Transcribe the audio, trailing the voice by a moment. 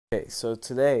Okay, so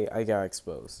today I got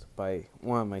exposed by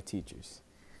one of my teachers.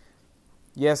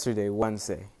 Yesterday,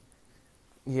 Wednesday,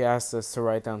 he asked us to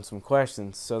write down some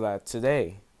questions so that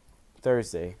today,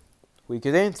 Thursday, we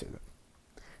could answer them.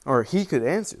 Or he could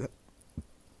answer them.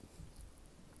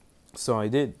 So I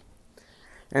did.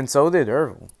 And so did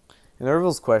Ervil. And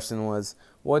Ervil's question was,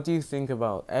 what do you think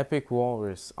about Epic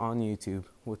Walrus on YouTube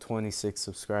with 26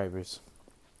 subscribers?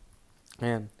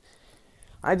 And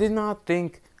I did not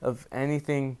think of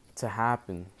anything to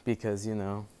happen because,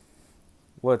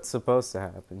 what's supposed to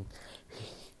happen?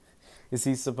 Is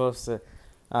he supposed to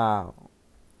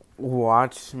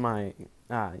watch my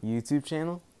YouTube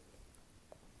channel?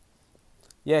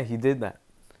 Yeah, he did that.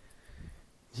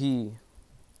 He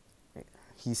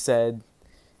said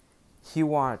he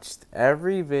watched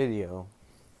every video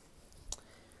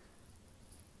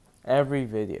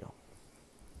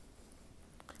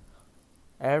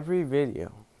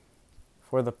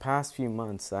for the past few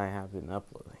months I have been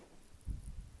uploading.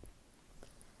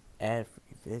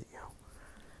 Every video.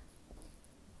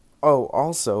 Oh,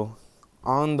 also,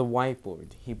 on the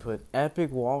whiteboard, he put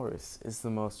Epic Walrus is the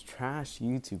most trash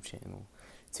YouTube channel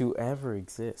to ever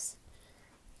exist.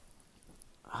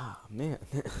 Ah, man.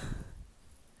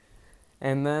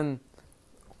 And then,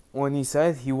 when he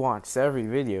said he watched every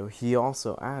video, he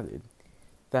also added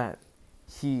that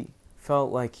he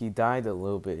felt like he died a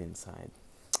little bit inside.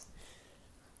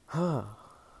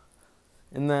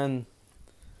 And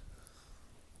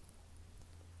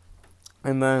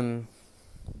then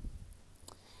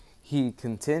he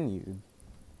continued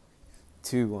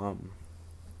to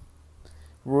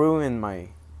ruin my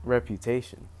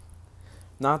reputation.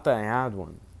 Not that I had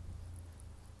one,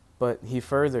 but he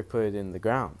further put it in the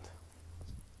ground.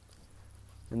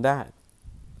 And that.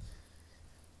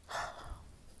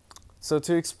 So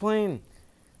to explain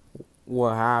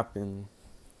what happened,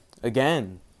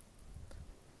 again,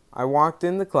 I walked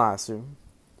in the classroom,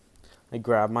 I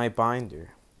grabbed my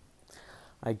binder,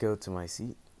 I go to my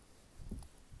seat.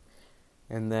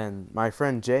 And then my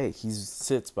friend Jay, he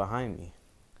sits behind me.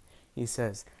 He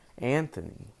says,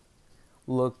 "Anthony,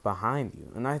 look behind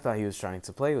you." And I thought he was trying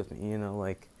to play with me,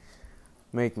 like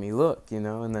make me look, and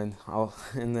then I'll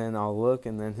look,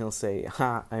 and then he'll say,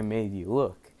 "Ha, I made you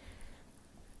look."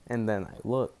 And then I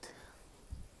looked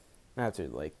after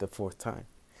like the fourth time.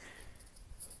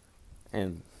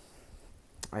 And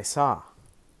I saw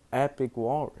Epic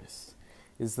Walrus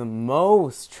is the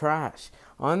most trash,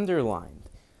 underlined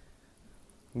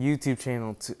YouTube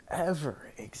channel to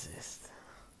ever exist.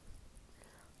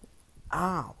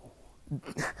 Ow.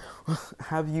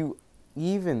 Have you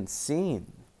even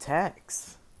seen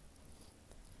text?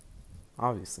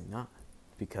 Obviously not,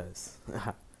 because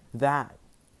that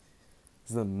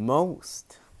is the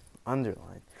most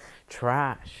underlined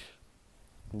trash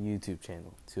YouTube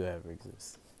channel to ever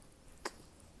exist.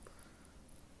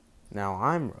 Now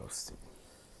I'm roasted.